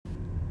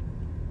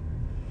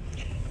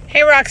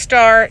Hey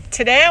Rockstar,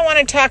 today I want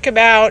to talk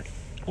about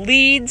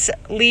leads,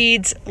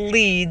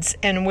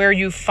 and where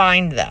you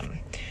find them.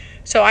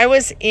 So I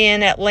was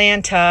in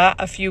Atlanta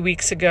a few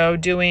weeks ago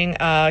doing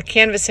a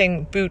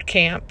canvassing boot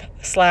camp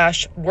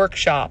 /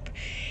 workshop.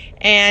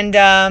 And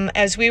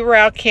as we were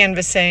out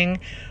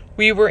canvassing,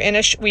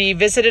 we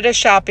visited a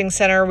shopping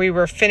center. We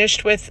were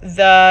finished with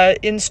the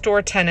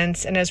in-store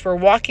tenants. And as we're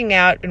walking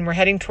out and we're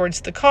heading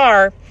towards the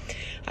car,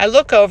 I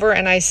look over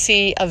and I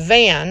see a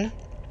van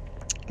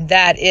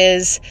that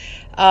is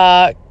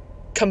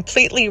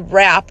completely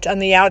wrapped on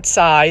the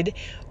outside,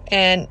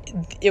 and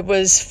it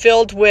was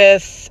filled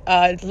with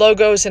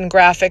logos and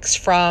graphics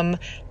from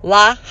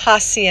La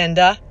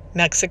Hacienda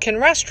Mexican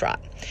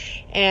restaurant.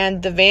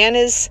 And the van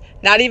is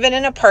not even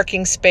in a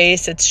parking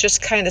space. It's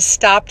just kind of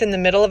stopped in the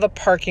middle of a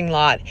parking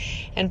lot.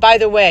 And by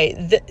the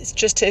way,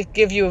 just to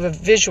give you a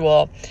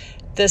visual,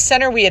 the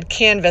center we had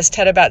canvassed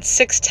had about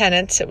 6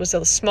 tenants. It was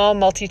a small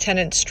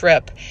multi-tenant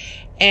strip.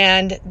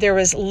 And there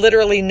was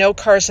literally no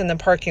cars in the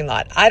parking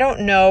lot. I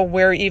don't know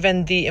where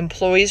even the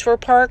employees were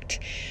parked.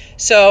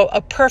 So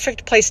a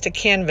perfect place to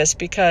canvass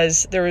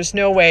because there was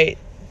no way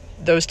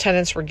those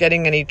tenants were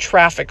getting any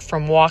traffic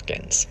from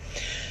walk-ins.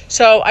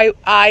 So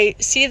I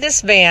see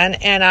this van,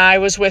 and I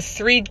was with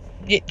 3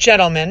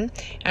 gentlemen,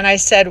 and I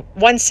said,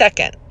 1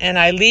 second. And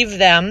I leave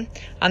them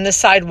on the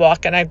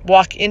sidewalk, and I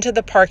walk into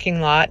the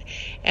parking lot,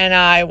 and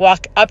I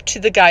walk up to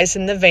the guys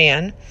in the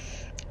van.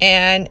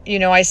 And,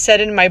 I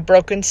said in my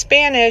broken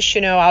Spanish,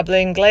 habla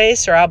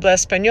inglés or habla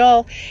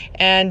español.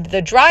 And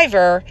the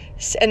driver,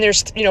 and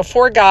there's,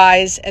 4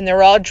 guys, and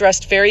they're all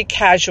dressed very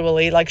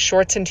casually, like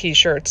shorts and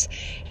T-shirts.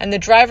 And the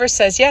driver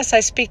says, yes, I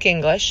speak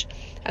English.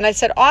 And I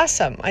said,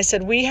 awesome. I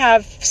said, we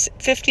have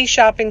 50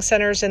 shopping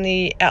centers in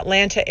the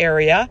Atlanta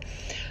area.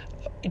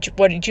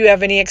 Do you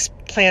have any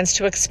plans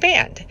to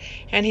expand?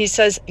 And he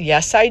says,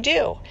 yes, I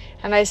do.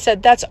 And I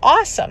said, that's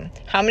awesome.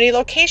 How many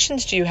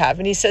locations do you have?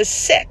 And he says,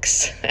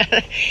 6.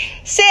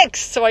 6.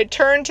 So I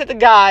turned to the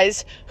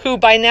guys who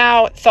by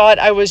now thought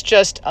I was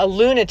just a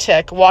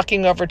lunatic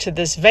walking over to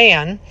this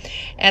van.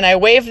 And I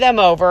waved them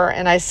over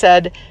and I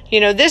said,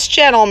 this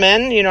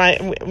gentleman,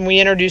 we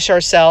introduce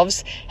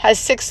ourselves, has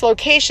 6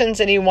 locations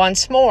and he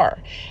wants more.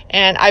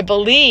 And I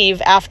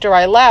believe after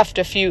I left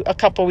a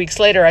couple weeks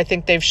later, I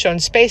think they've shown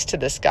space to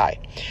this guy.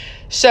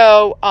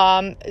 So,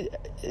 and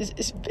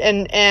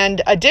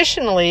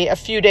additionally, a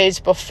few days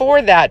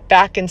before that,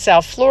 back in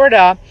South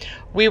Florida,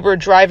 we were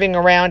driving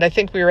around. I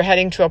think we were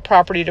heading to a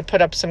property to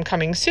put up some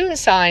coming soon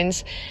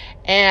signs.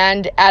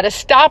 And at a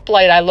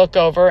stoplight, I look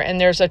over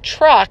and there's a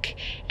truck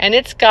and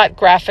it's got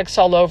graphics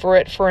all over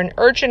it for an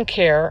urgent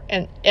care.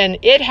 And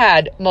it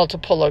had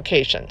multiple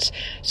locations.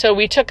 So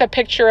we took a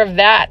picture of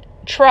that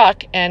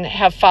truck and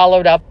have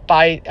followed up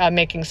by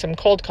making some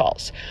cold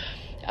calls.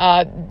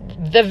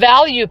 The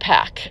value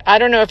pack. I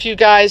don't know if you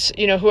guys,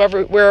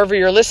 wherever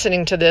you're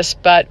listening to this,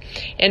 but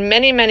in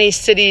many, many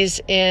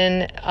cities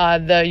in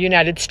the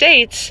United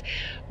States,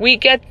 we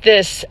get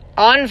this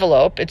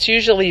envelope. It's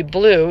usually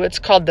blue. It's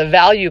called the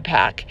value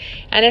pack.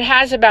 And it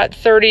has about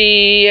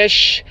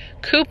 30-ish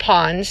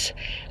coupons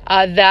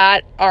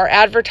that are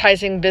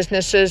advertising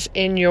businesses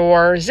in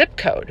your zip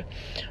code.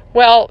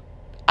 Well,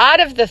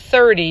 out of the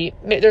 30,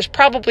 there's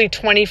probably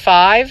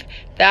 25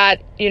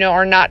 that,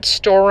 are not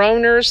store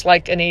owners,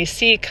 like an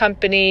AC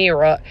company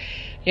or a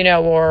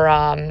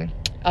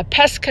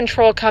pest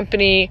control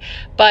company.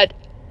 But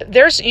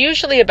there's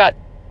usually about,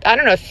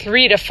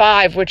 3 to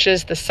 5, which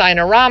is the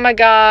Sinorama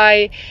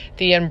guy,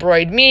 the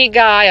Embroid Me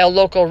guy, a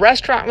local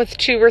restaurant with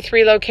 2 or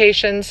 3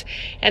 locations.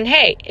 And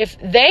hey, if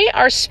they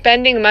are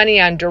spending money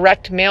on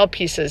direct mail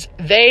pieces,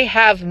 they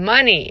have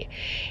money.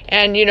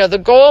 And, the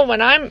goal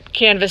when I'm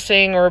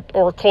canvassing or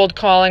cold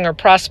calling or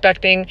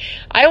prospecting,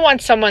 I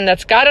want someone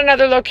that's got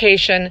another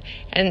location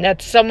and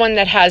that's someone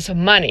that has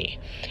money.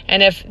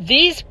 And if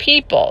these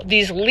people,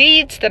 these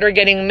leads that are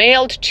getting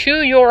mailed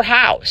to your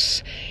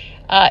house,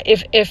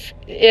 if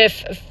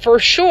for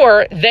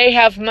sure they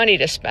have money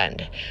to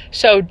spend.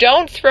 So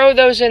don't throw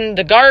those in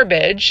the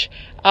garbage.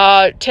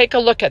 Take a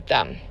look at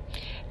them.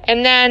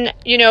 And then,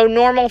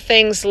 normal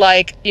things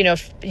like,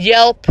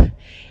 Yelp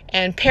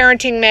and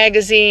Parenting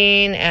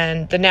Magazine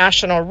and the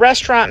National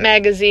Restaurant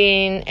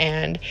Magazine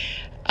and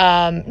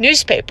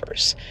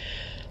newspapers.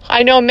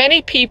 I know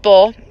many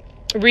people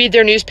read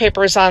their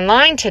newspapers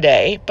online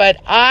today, but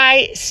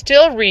I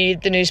still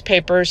read the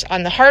newspapers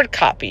on the hard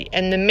copy.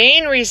 And the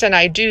main reason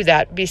I do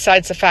that,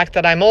 besides the fact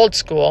that I'm old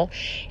school,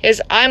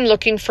 is I'm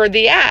looking for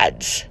the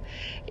ads.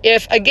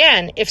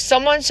 If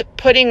someone's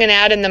putting an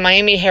ad in the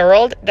Miami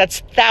Herald,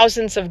 that's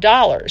thousands of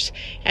dollars.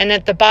 And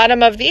at the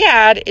bottom of the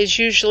ad is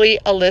usually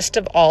a list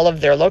of all of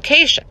their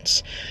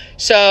locations.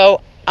 So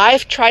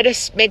I've tried to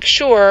make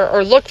sure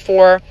or look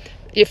for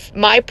if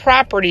my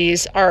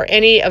properties are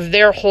any of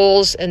their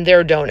holes in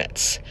their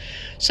donuts.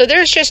 So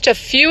there's just a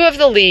few of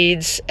the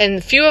leads and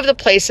a few of the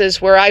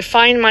places where I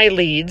find my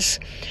leads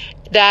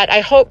that I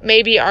hope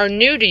maybe are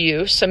new to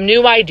you, some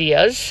new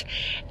ideas.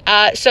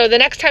 So the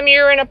next time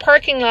you're in a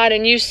parking lot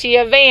and you see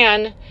a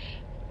van,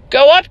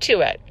 go up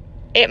to it.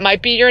 It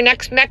might be your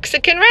next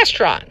Mexican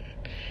restaurant.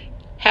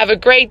 Have a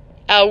great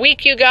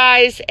week, you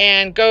guys,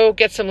 and go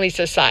get some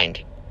Lisa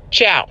signed.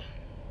 Ciao.